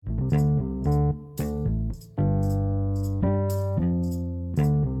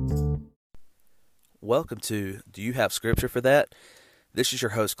Welcome to Do You Have Scripture for That? This is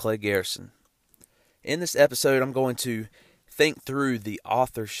your host, Clay Garrison. In this episode, I'm going to think through the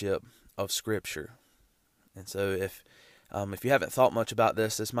authorship of Scripture. And so if you haven't thought much about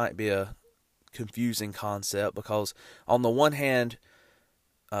this might be a confusing concept because on the one hand,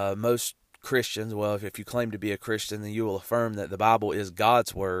 most Christians, well, if you claim to be a Christian, then you will affirm that the Bible is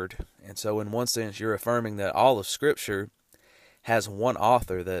God's Word. And so in one sense, you're affirming that all of Scripture has one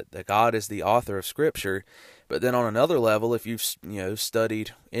author, that God is the author of Scripture. But then on another level, if you've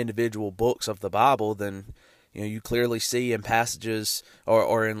studied individual books of the Bible, then you clearly see in passages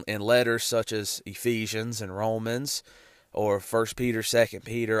or in letters such as Ephesians and Romans or 1 Peter, 2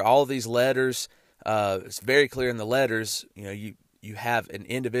 Peter, all of these letters, it's very clear in the letters, you have an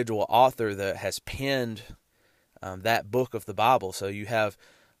individual author that has penned that book of the Bible. So you have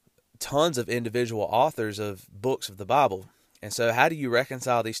tons of individual authors of books of the Bible. And so how do you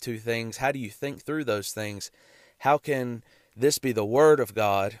reconcile these two things? How do you think through those things? How can this be the Word of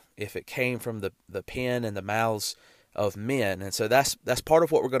God if it came from the pen and the mouths of men? And so that's part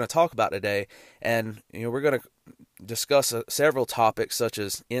of what we're going to talk about today. And we're going to discuss several topics such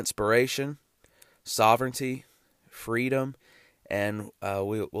as inspiration, sovereignty, freedom, and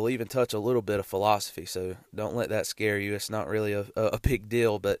we'll even touch a little bit of philosophy. So don't let that scare you. It's not really a big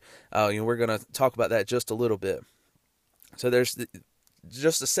deal, but we're going to talk about that just a little bit. So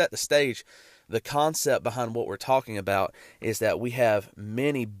just to set the stage, the concept behind what we're talking about is that we have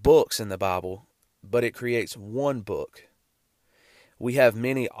many books in the Bible, but it creates one book. We have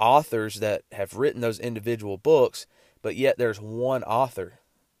many authors that have written those individual books, but yet there's one author.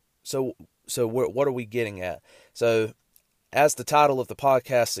 So what are we getting at? So as the title of the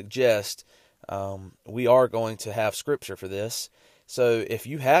podcast suggests, we are going to have scripture for this. So if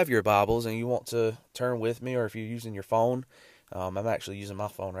you have your Bibles and you want to turn with me, or if you're using your phone, I'm actually using my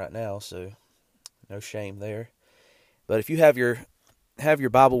phone right now, so no shame there. But if you have your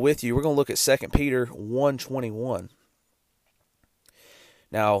Bible with you, we're going to look at 2 Peter 1:21.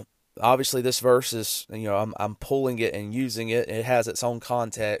 Now, obviously this verse is, I'm pulling it and using it. It has its own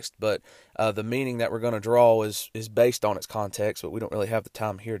context, but the meaning that we're going to draw is based on its context, but we don't really have the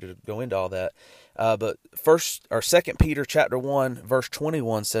time here to go into all that. But 2 Peter chapter 1 verse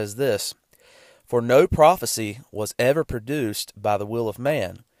 21 says this: "For no prophecy was ever produced by the will of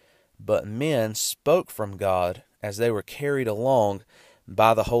man, but men spoke from God as they were carried along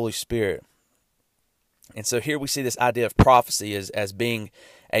by the Holy Spirit." And so here we see this idea of prophecy as being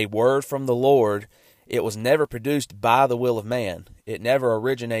a word from the Lord. It was never produced by the will of man. It never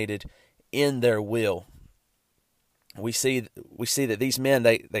originated in their will. We see that these men,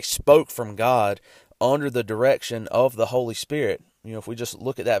 they spoke from God under the direction of the Holy Spirit. If we just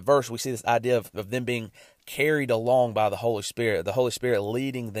look at that verse, we see this idea of them being carried along by the Holy Spirit, the Holy Spirit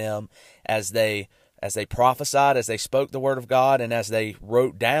leading them as they prophesied, as they spoke the Word of God, and as they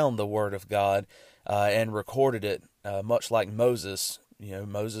wrote down the Word of God and recorded it, much like Moses.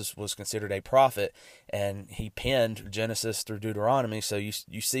 Moses was considered a prophet, and he penned Genesis through Deuteronomy. So you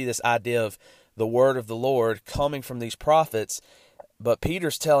see this idea of the word of the Lord coming from these prophets. But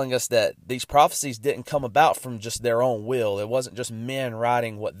Peter's telling us that these prophecies didn't come about from just their own will. It wasn't just men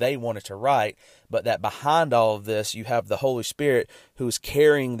writing what they wanted to write, but that behind all of this, you have the Holy Spirit who is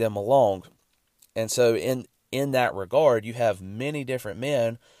carrying them along. And so in that regard, you have many different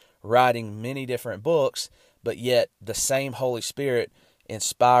men writing many different books, but yet the same Holy Spirit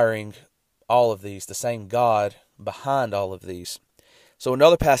inspiring all of these, the same God behind all of these. So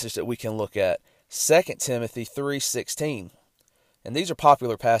another passage that we can look at, 2 Timothy 3:16. And these are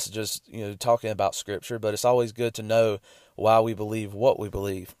popular passages, talking about Scripture, but it's always good to know why we believe what we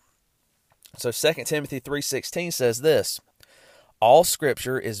believe. So 2 Timothy 3:16 says this: "All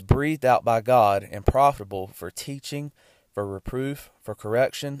Scripture is breathed out by God and profitable for teaching, for reproof, for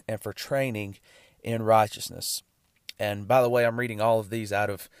correction, and for training in righteousness." And by the way, I'm reading all of these out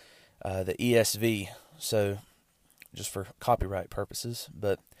of the ESV, so just for copyright purposes.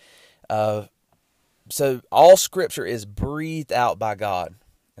 But so all Scripture is breathed out by God,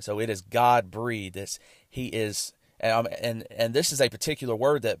 and so it is God breathed. He is, and this is a particular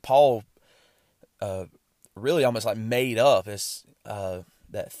word that Paul really almost like made up. It's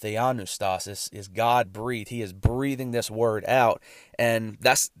that theopneustos is God breathed. He is breathing this word out, and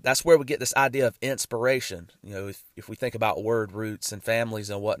that's where we get this idea of inspiration. If we think about word roots and families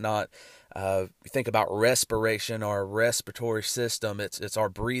and whatnot, we think about respiration, our respiratory system. It's our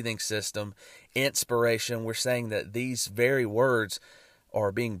breathing system. Inspiration, we're saying that these very words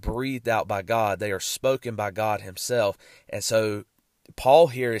are being breathed out by God. They are spoken by God Himself, and so Paul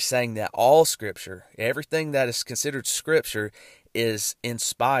here is saying that all Scripture, everything that is considered Scripture, is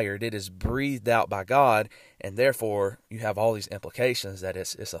inspired. It is breathed out by God, and therefore you have all these implications that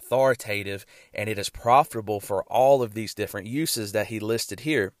it's authoritative and it is profitable for all of these different uses that he listed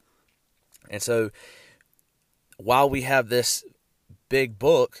here. And so while we have this big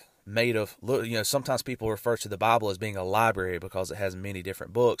book made of, sometimes people refer to the Bible as being a library because it has many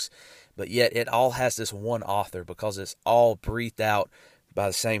different books, but yet it all has this one author because it's all breathed out by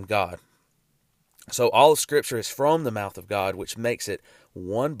the same God. So all of Scripture is from the mouth of God, which makes it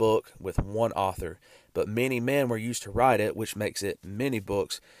one book with one author. But many men were used to write it, which makes it many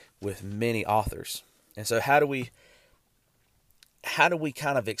books with many authors. And so how do we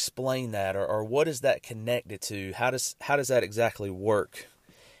kind of explain that, or what is that connected to? How does that exactly work?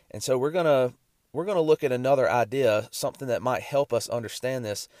 And so we're gonna look at another idea, something that might help us understand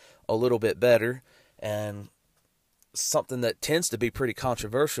this a little bit better, and something that tends to be pretty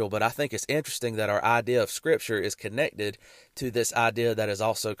controversial, but I think it's interesting that our idea of Scripture is connected to this idea that is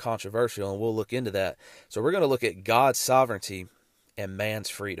also controversial, and we'll look into that. So we're going to look at God's sovereignty and man's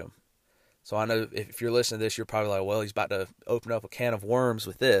freedom. So I know if you're listening to this, you're probably like, well, he's about to open up a can of worms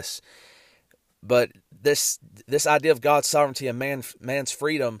with this. But this idea of God's sovereignty and man's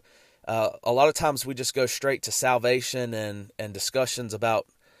freedom, a lot of times we just go straight to salvation and discussions about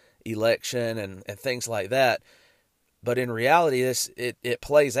election and things like that. But in reality, it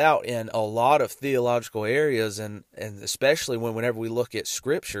plays out in a lot of theological areas, and especially whenever we look at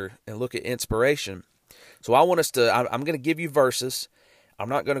Scripture and look at inspiration. So I'm going to give you verses. I'm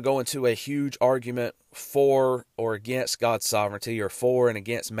not going to go into a huge argument for or against God's sovereignty, or for and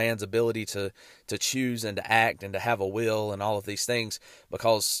against man's ability to choose and to act and to have a will and all of these things,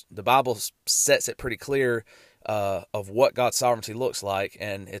 because the Bible sets it pretty clear of what God's sovereignty looks like,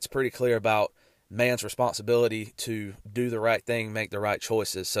 and it's pretty clear about man's responsibility to do the right thing, make the right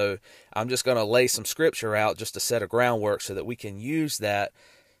choices. So I'm just going to lay some Scripture out just to set a groundwork so that we can use that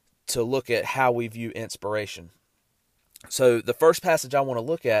to look at how we view inspiration. So the first passage I want to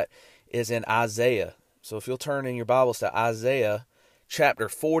look at is in Isaiah. So if you'll turn in your Bibles to Isaiah chapter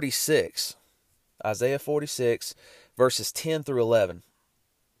 46, Isaiah 46, verses 10 through 11.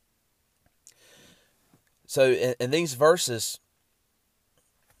 So in these verses,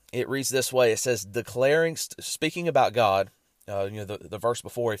 it reads this way. It says, speaking about God, the verse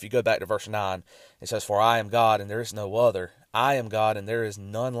before, if you go back to verse 9, it says, "For I am God and there is no other. I am God and there is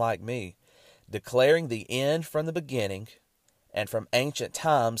none like me, declaring the end from the beginning, and from ancient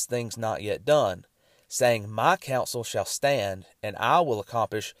times things not yet done, saying, my counsel shall stand, and I will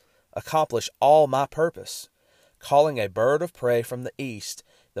accomplish all my purpose, calling a bird of prey from the east,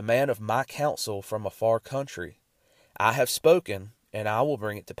 the man of my counsel from a far country. I have spoken, and I will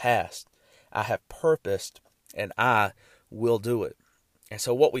bring it to pass. I have purposed, and I will do it." And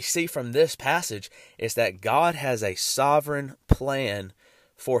so what we see from this passage is that God has a sovereign plan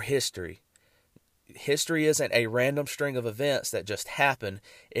for history. History isn't a random string of events that just happen.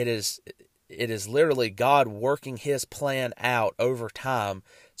 It is literally God working His plan out over time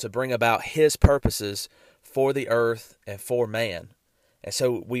to bring about His purposes for the earth and for man. And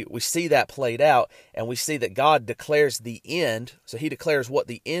so we see that played out, and we see that God declares the end. So He declares what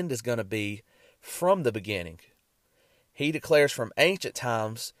the end is going to be from the beginning. He declares from ancient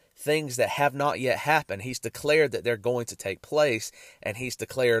times things that have not yet happened. He's declared that they're going to take place, and He's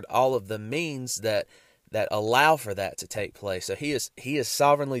declared all of the means that allow for that to take place. So He is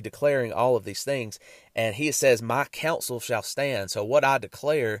sovereignly declaring all of these things, and He says, my counsel shall stand. So what I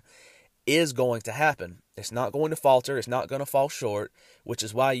declare is going to happen. It's not going to falter. It's not going to fall short, which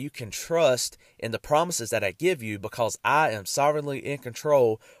is why you can trust in the promises that I give you, because I am sovereignly in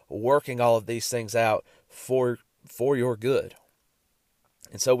control, working all of these things out for your good.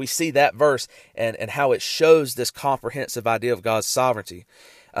 And so we see that verse and how it shows this comprehensive idea of God's sovereignty.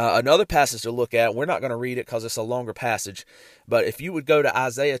 Another passage to look at, we're not going to read it because it's a longer passage, but if you would go to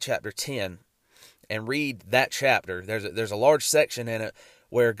Isaiah chapter 10 and read that chapter, there's a large section in it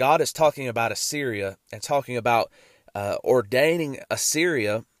where God is talking about Assyria and talking about ordaining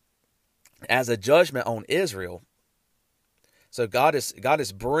Assyria as a judgment on Israel. So God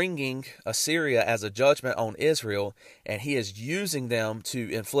is bringing Assyria as a judgment on Israel, and He is using them to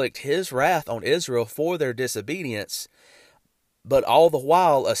inflict His wrath on Israel for their disobedience. But all the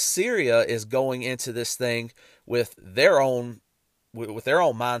while, Assyria is going into this thing with their own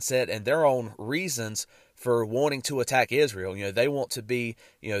mindset and their own reasons for wanting to attack Israel. They want to be,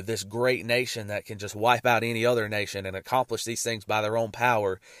 this great nation that can just wipe out any other nation and accomplish these things by their own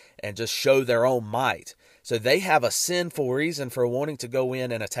power and just show their own might. So they have a sinful reason for wanting to go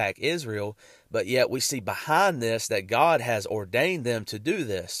in and attack Israel, but yet we see behind this that God has ordained them to do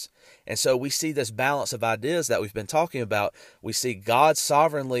this. And so we see this balance of ideas that we've been talking about. We see God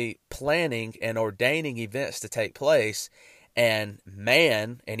sovereignly planning and ordaining events to take place, and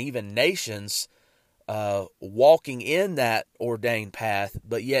man and even nations walking in that ordained path,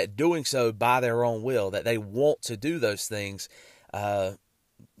 but yet doing so by their own will, that they want to do those things,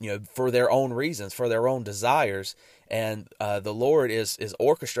 for their own reasons, for their own desires. And the Lord is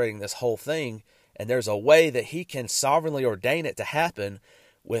orchestrating this whole thing, and there's a way that He can sovereignly ordain it to happen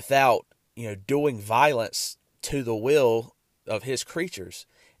without, doing violence to the will of His creatures.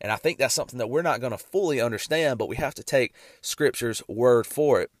 And I think that's something that we're not going to fully understand, but we have to take Scripture's word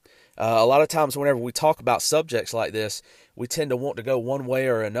for it. A lot of times whenever we talk about subjects like this, we tend to want to go one way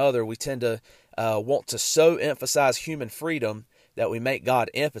or another. We tend to want to so emphasize human freedom that we make God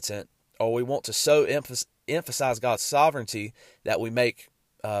impotent, or we want to so emphasize God's sovereignty that we make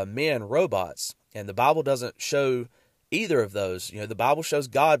men robots. And the Bible doesn't show either of those. The Bible shows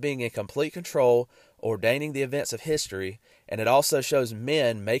God being in complete control, ordaining the events of history, and it also shows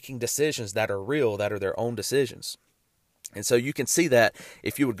men making decisions that are real, that are their own decisions. And so you can see that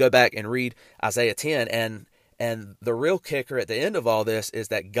if you would go back and read Isaiah 10, and the real kicker at the end of all this is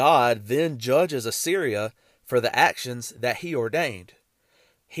that God then judges Assyria for the actions that He ordained.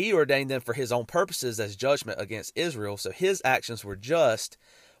 He ordained them for His own purposes as judgment against Israel, so His actions were just,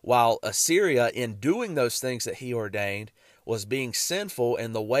 while Assyria, in doing those things that He ordained, was being sinful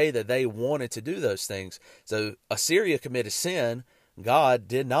in the way that they wanted to do those things. So Assyria committed sin, God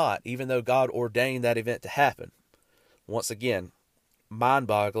did not, even though God ordained that event to happen. Once again,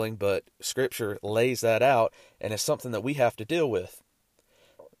 mind-boggling, but Scripture lays that out, and it's something that we have to deal with.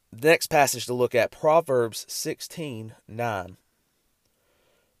 The next passage to look at, Proverbs 16:9.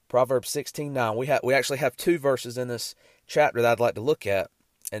 Proverbs 16:9. We actually have two verses in this chapter that I'd like to look at,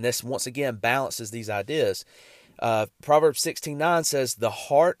 and this once again balances these ideas. Proverbs 16:9 says, "The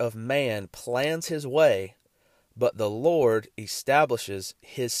heart of man plans his way, but the Lord establishes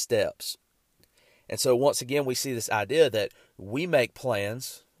his steps." And so once again, we see this idea that we make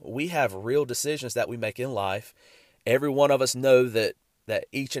plans. We have real decisions that we make in life. Every one of us know that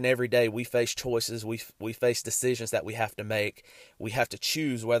each and every day we face choices. We face decisions that we have to make. We have to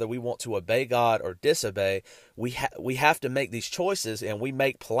choose whether we want to obey God or disobey. We have to make these choices, and we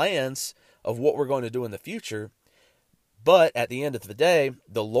make plans of what we're going to do in the future. But at the end of the day,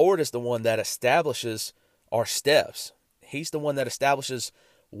 the Lord is the one that establishes our steps. He's the one that establishes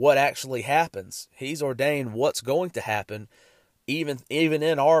what actually happens. He's ordained what's going to happen, even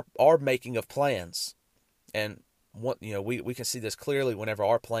in our making of plans. And we can see this clearly whenever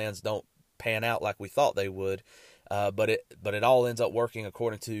our plans don't pan out like we thought they would, but it all ends up working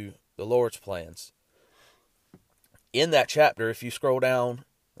according to the Lord's plans. In that chapter, if you scroll down,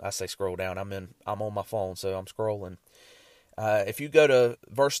 I say scroll down, I'm on my phone, so I'm scrolling. If you go to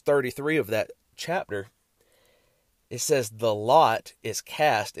verse 33 of that chapter, it says, "The lot is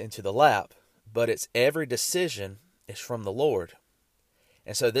cast into the lap, but its every decision is from the Lord."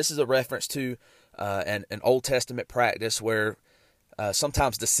 And so this is a reference to an Old Testament practice where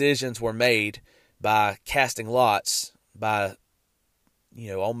sometimes decisions were made by casting lots, by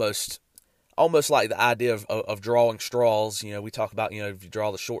almost like the idea of drawing straws. We talk about, if you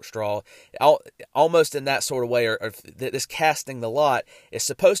draw the short straw, almost in that sort of way, or this casting the lot is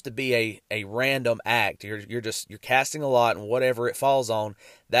supposed to be a random act. You're casting a lot, and whatever it falls on,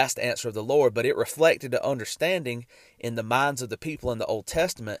 that's the answer of the Lord. But it reflected an understanding in the minds of the people in the Old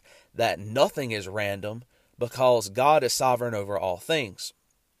Testament that nothing is random, because God is sovereign over all things.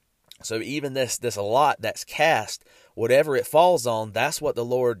 So even this lot that's cast, whatever it falls on, that's what the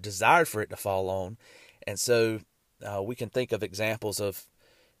Lord desired for it to fall on. And so we can think of examples of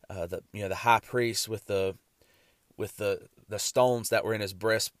the high priest with the stones that were in his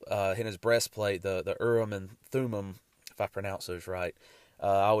breastplate, the Urim and Thummim, if I pronounce those right. I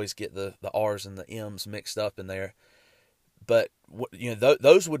always get the R's and the M's mixed up in there. But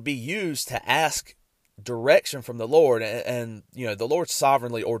those would be used to ask direction from the Lord, and the Lord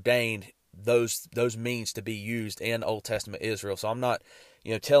sovereignly ordained those means to be used in Old Testament Israel. So I'm not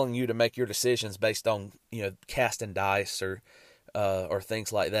telling you to make your decisions based on casting dice or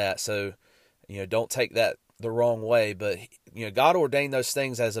things like that. So don't take that the wrong way, but God ordained those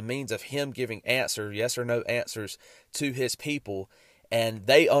things as a means of Him giving yes or no answers to His people. And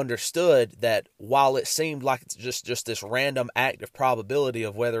they understood that while it seemed like it's just this random act of probability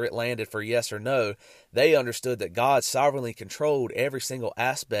of whether it landed for yes or no, they understood that God sovereignly controlled every single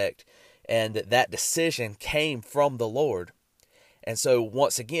aspect, and that decision came from the Lord. And so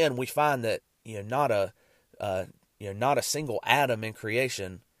once again, we find that not a single atom in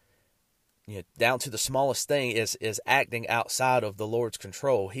creation down to the smallest thing, is acting outside of the Lord's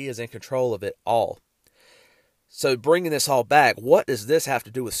control. He is in control of it all. So bringing this all back, what does this have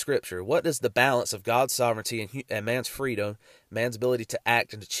to do with Scripture? What does the balance of God's sovereignty and man's freedom, man's ability to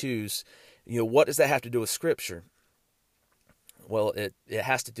act and to choose, what does that have to do with Scripture? Well, it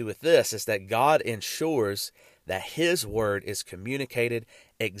has to do with this, is that God ensures that His word is communicated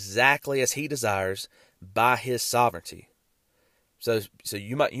exactly as He desires by His sovereignty. So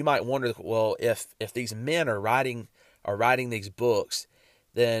you might wonder, well, if these men are writing these books,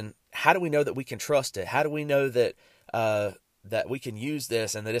 then how do we know that we can trust it? How do we know that that we can use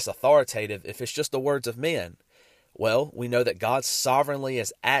this and that it's authoritative if it's just the words of men? Well, we know that God sovereignly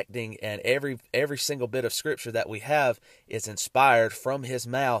is acting, and every single bit of Scripture that we have is inspired from His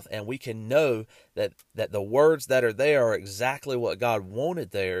mouth, and we can know that the words that are there are exactly what God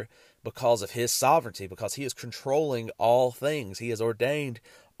wanted there because of His sovereignty, because He is controlling all things. He has ordained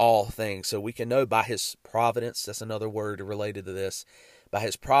all things. So we can know by His providence, that's another word related to this, by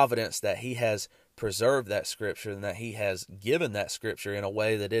His providence that He has preserved that Scripture and that He has given that Scripture in a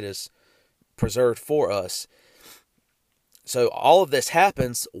way that it is preserved for us. So all of this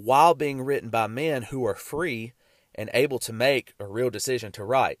happens while being written by men who are free and able to make a real decision to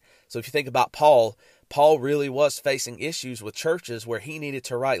write. So if you think about Paul really was facing issues with churches where he needed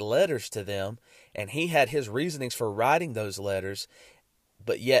to write letters to them, and he had his reasonings for writing those letters,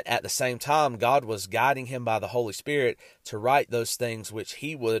 but yet at the same time, God was guiding him by the Holy Spirit to write those things which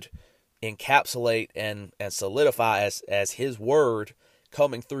he would encapsulate and solidify as His word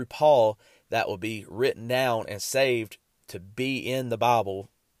coming through Paul, that will be written down and saved to be in the Bible,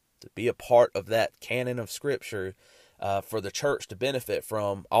 to be a part of that canon of Scripture for the church to benefit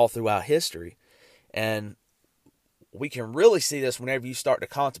from all throughout history. And we can really see this whenever you start to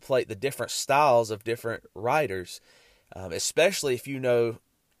contemplate the different styles of different writers, especially if you know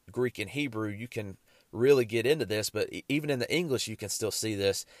Greek and Hebrew. You can really get into this, but even in the English you can still see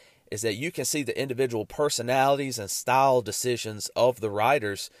this, is that you can see the individual personalities and style decisions of the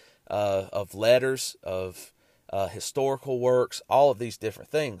writers of letters, of historical works, all of these different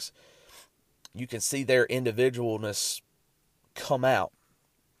things. You can see their individualness come out.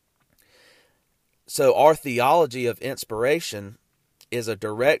 So our theology of inspiration is a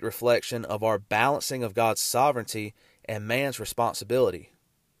direct reflection of our balancing of God's sovereignty and man's responsibility.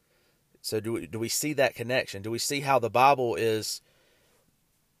 So do we see that connection? Do we see how the Bible is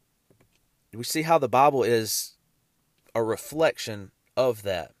a reflection of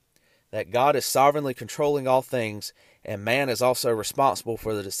that? That God is sovereignly controlling all things, and man is also responsible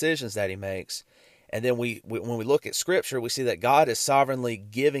for the decisions that he makes. And then when we look at Scripture, we see that God is sovereignly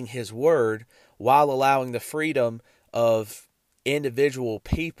giving His word while allowing the freedom of individual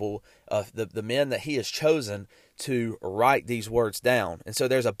people, of the men that He has chosen, to write these words down. And so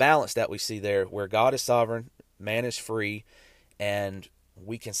there's a balance that we see there, where God is sovereign, man is free, and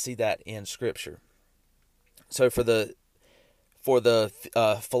we can see that in Scripture. So for the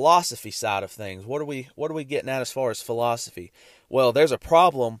philosophy side of things, what are we getting at as far as philosophy? Well, there's a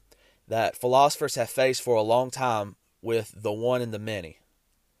problem that philosophers have faced for a long time with the one and the many.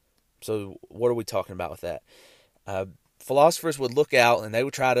 So what are we talking about with that? Philosophers would look out and they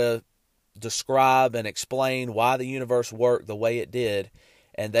would try to describe and explain why the universe worked the way it did,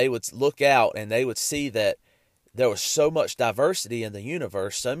 and they would look out and they would see that there was so much diversity in the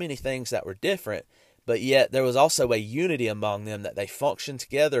universe, so many things that were different, but yet there was also a unity among them, that they functioned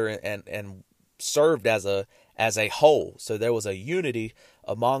together and served as a whole. So there was a unity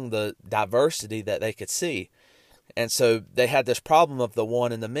among the diversity that they could see. And so they had this problem of the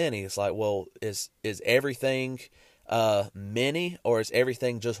one and the many. It's like, well, is everything many, or is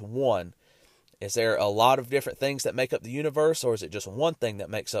everything just one? Is there a lot of different things that make up the universe, or is it just one thing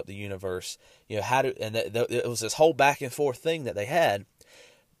that makes up the universe? It was this whole back and forth thing that they had.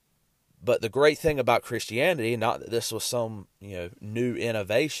 But the great thing about Christianity, not that this was some new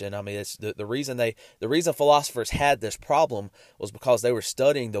innovation. I mean, it's the reason philosophers had this problem was because they were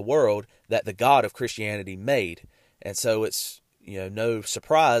studying the world that the God of Christianity made, and so it's no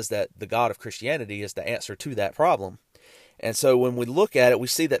surprise that the God of Christianity is the answer to that problem. And so when we look at it, we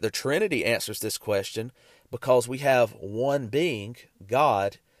see that the Trinity answers this question, because we have one being,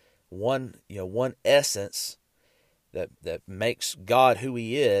 God, one essence that makes God who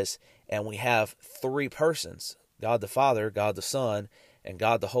He is. And we have three persons, God the Father, God the Son, and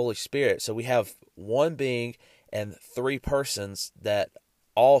God the Holy Spirit. So we have one being and three persons that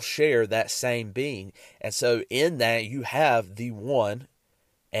all share that same being. And so in that you have the one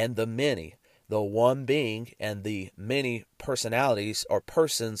and the many. The one being and the many personalities or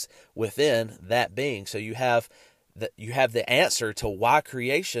persons within that being. So you have that you have the answer to why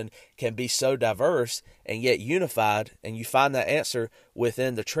creation can be so diverse and yet unified, and you find that answer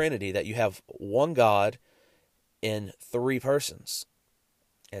within the Trinity, that you have one God in three persons.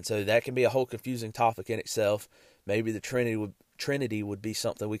 And so that can be a whole confusing topic in itself. Maybe the Trinity would be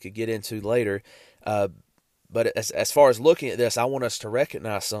something we could get into later. But as far as looking at this, I want us to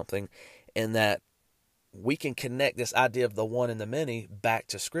recognize something, in that we can connect this idea of the one and the many back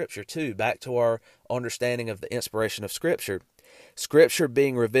to Scripture too, back to our understanding of the inspiration of Scripture. Scripture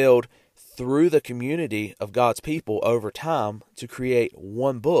being revealed through the community of God's people over time to create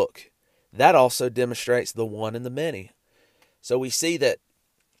one book. That also demonstrates the one and the many. So we see that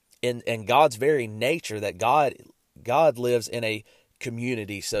in God's very nature, that God lives in a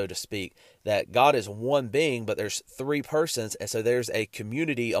community, so to speak, that God is one being, but there's three persons, and so there's a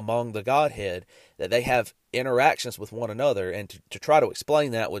community among the Godhead, that they have interactions with one another. And to try to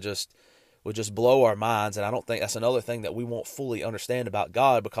explain that would just blow our minds, and I don't think that's another thing that we won't fully understand about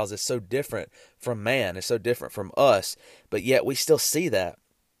God, because it's so different from man, it's so different from us, but yet we still see that.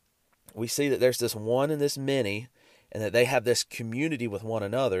 We see that there's this one and this many, and that they have this community with one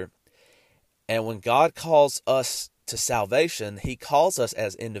another. And when God calls us to salvation, He calls us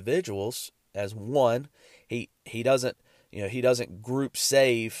as individuals, as one. He doesn't group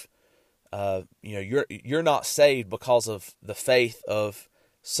save. You're not saved because of the faith of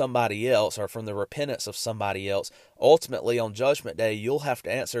somebody else or from the repentance of somebody else. Ultimately, on Judgment Day, you'll have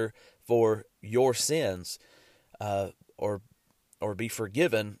to answer for your sins, or be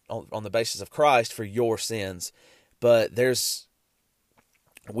forgiven on the basis of Christ for your sins. But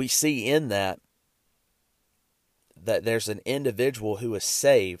we see in that there's an individual who is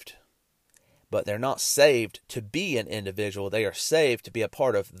saved, but they're not saved to be an individual. They are saved to be a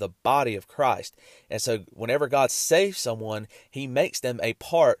part of the body of Christ. And so whenever God saves someone, He makes them a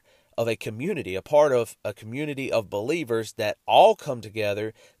part of a community, a part of a community of believers that all come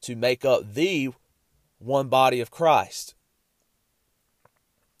together to make up the one body of Christ.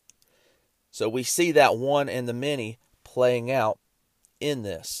 So we see that one and the many playing out in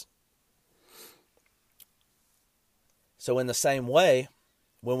this. So in the same way,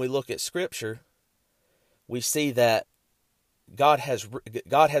 when we look at Scripture, we see that God has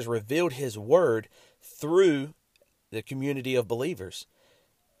revealed His Word through the community of believers.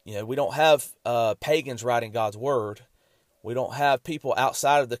 We don't have pagans writing God's Word. We don't have people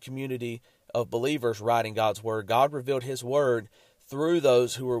outside of the community of believers writing God's Word. God revealed His Word through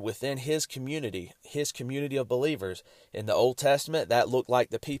those who were within His community of believers. In the Old Testament, that looked like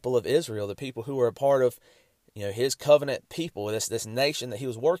the people of Israel, the people who were a part of His covenant people, this nation that He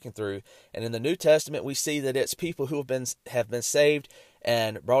was working through. And in the New Testament, we see that it's people who have been saved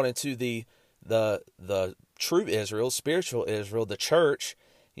and brought into the true Israel, spiritual Israel, the church.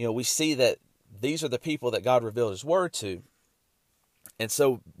 We see that these are the people that God revealed His Word to. And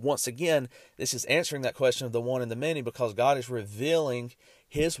so, once again, this is answering that question of the one and the many, because God is revealing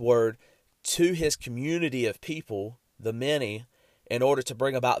His Word to His community of people, the many, in order to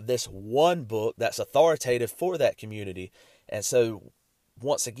bring about this one book that's authoritative for that community. And so,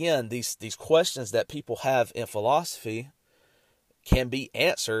 once again, these questions that people have in philosophy can be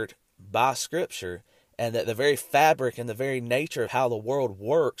answered by Scripture, and that the very fabric and the very nature of how the world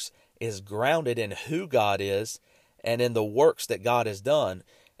works is grounded in who God is and in the works that God has done.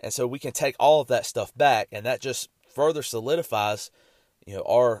 And so we can take all of that stuff back, and that just further solidifies,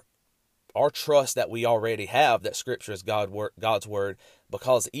 our trust that we already have that Scripture is God's Word,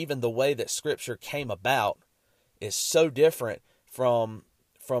 because even the way that Scripture came about is so different from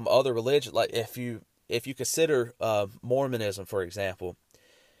other religions. Like if you consider Mormonism, for example,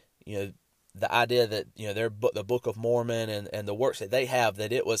 the idea that the Book of Mormon and the works that they have,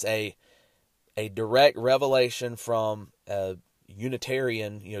 that it was a direct revelation from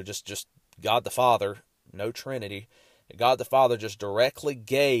Unitarian, just God the Father, no Trinity. God the Father just directly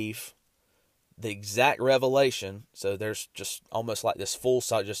gave the exact revelation. So there's just almost like this full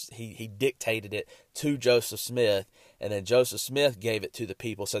side, just he dictated it to Joseph Smith, and then Joseph Smith gave it to the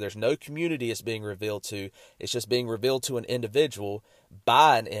people. So there's no community it's being revealed to. It's just being revealed to an individual,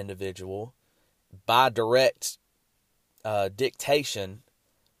 by direct dictation,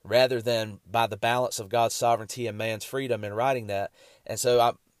 rather than by the balance of God's sovereignty and man's freedom in writing that. And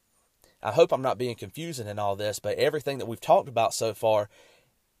so I hope I'm not being confusing in all this, but everything that we've talked about so far,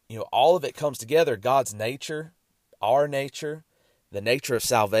 all of it comes together. God's nature, our nature, the nature of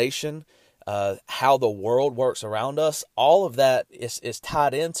salvation, how the world works around us, all of that is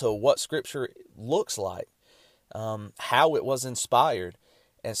tied into what Scripture looks like, how it was inspired.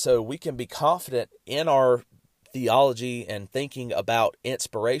 And so we can be confident in our theology and thinking about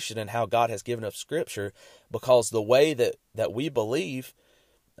inspiration and how God has given us Scripture, because the way that we believe,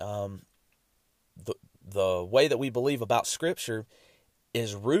 the way that we believe about Scripture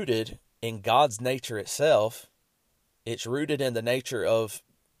is rooted in God's nature itself. It's rooted in the nature of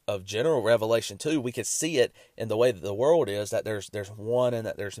general revelation too. We can see it in the way that the world is, that there's one and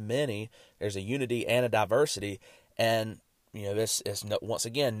that there's many. There's a unity and a diversity. And it's once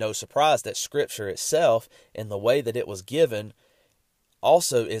again no surprise that Scripture itself, in the way that it was given,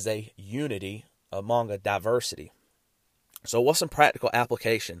 also is a unity among a diversity. So what's some practical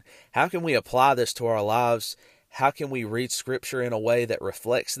application? How can we apply this to our lives? How can we read Scripture in a way that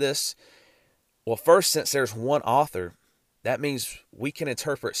reflects this? Well, first, since there's one author, that means we can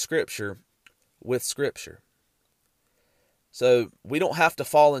interpret Scripture with Scripture. So we don't have to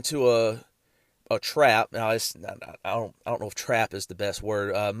fall into a trap. Now, I don't know if trap is the best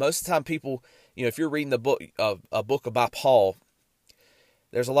word. Most of the time, people, if you're reading a book by Paul,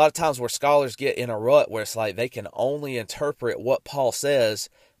 there's a lot of times where scholars get in a rut where it's like they can only interpret what Paul says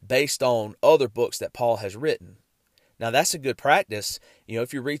based on other books that Paul has written. Now, that's a good practice.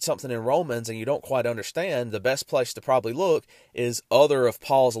 If you read something in Romans and you don't quite understand, the best place to probably look is other of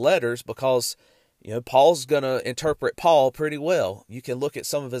Paul's letters, because Paul's going to interpret Paul pretty well. You can look at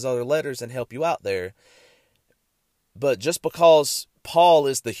some of his other letters and help you out there. But just because Paul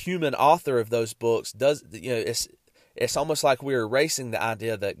is the human author of those books, it's almost like we're erasing the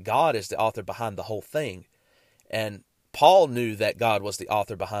idea that God is the author behind the whole thing. And Paul knew that God was the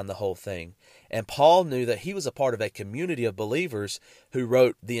author behind the whole thing. And Paul knew that he was a part of a community of believers who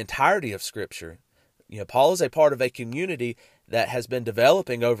wrote the entirety of Scripture. Paul is a part of a community that has been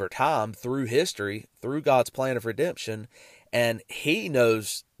developing over time through history, through God's plan of redemption, and he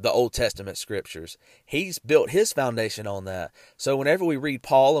knows the Old Testament Scriptures. He's built his foundation on that. So whenever we read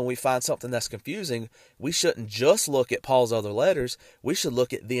Paul and we find something that's confusing, we shouldn't just look at Paul's other letters. We should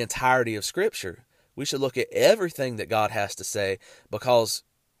look at the entirety of Scripture. We should look at everything that God has to say, because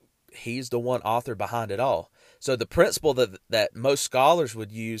he's the one author behind it all. So the principle that most scholars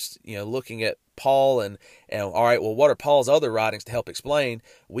would use, looking at Paul and all right, well, what are Paul's other writings to help explain?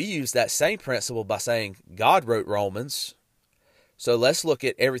 We use that same principle by saying God wrote Romans. So let's look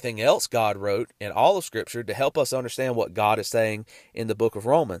at everything else God wrote in all of Scripture to help us understand what God is saying in the book of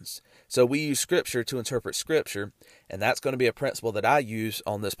Romans. So we use Scripture to interpret Scripture, and that's going to be a principle that I use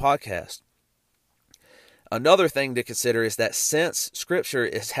on this podcast. Another thing to consider is that since Scripture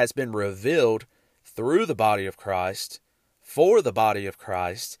has been revealed through the body of Christ, for the body of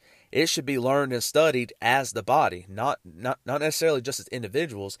Christ, it should be learned and studied as the body, not necessarily just as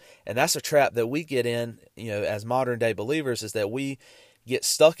individuals. And that's a trap that we get in, as modern day believers, is that we get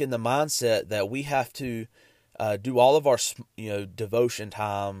stuck in the mindset that we have to do all of our, devotion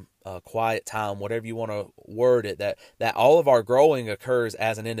time, quiet time, whatever you want to word it, that all of our growing occurs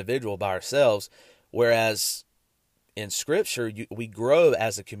as an individual by ourselves. Whereas in Scripture, we grow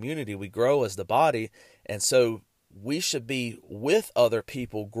as a community, we grow as the body, and so we should be with other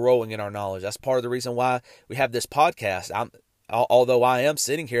people growing in our knowledge. That's part of the reason why we have this podcast. Although I am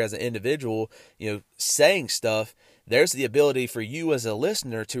sitting here as an individual, saying stuff, there's the ability for you as a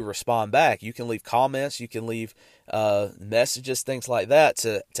listener to respond back. You can leave comments, you can leave messages, things like that,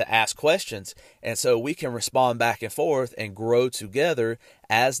 to ask questions. And so we can respond back and forth and grow together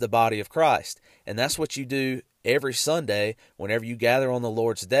as the body of Christ. And that's what you do every Sunday whenever you gather on the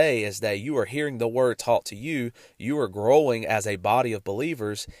Lord's Day, is that you are hearing the word taught to you. You are growing as a body of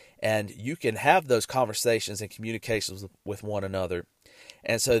believers, and you can have those conversations and communications with one another.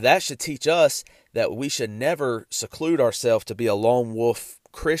 And so that should teach us that we should never seclude ourselves to be a lone wolf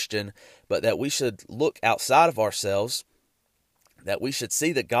Christian, but that we should look outside of ourselves, that we should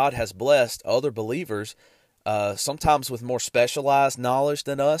see that God has blessed other believers, sometimes with more specialized knowledge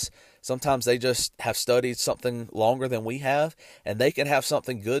than us. Sometimes they just have studied something longer than we have, and they can have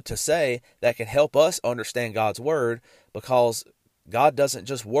something good to say that can help us understand God's word, because God doesn't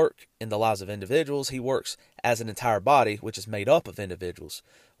just work in the lives of individuals. He works as an entire body, which is made up of individuals.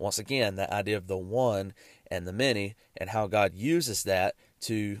 Once again, that idea of the one and the many, and how God uses that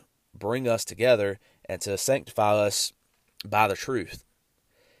to bring us together and to sanctify us by the truth.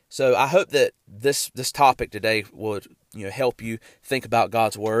 So I hope that this topic today would help you think about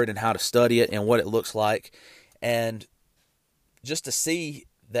God's word and how to study it and what it looks like, and just to see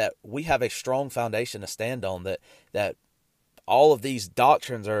that we have a strong foundation to stand on, that all of these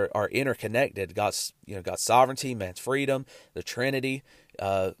doctrines are interconnected. God's sovereignty, man's freedom, the Trinity,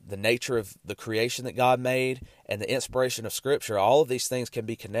 the nature of the creation that God made, and the inspiration of Scripture. All of these things can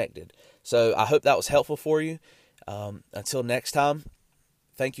be connected. So I hope that was helpful for you. Until next time,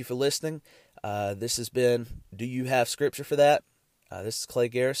 thank you for listening. This has been Do You Have Scripture for That? This is Clay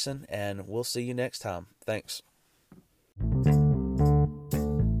Garrison, and we'll see you next time. Thanks.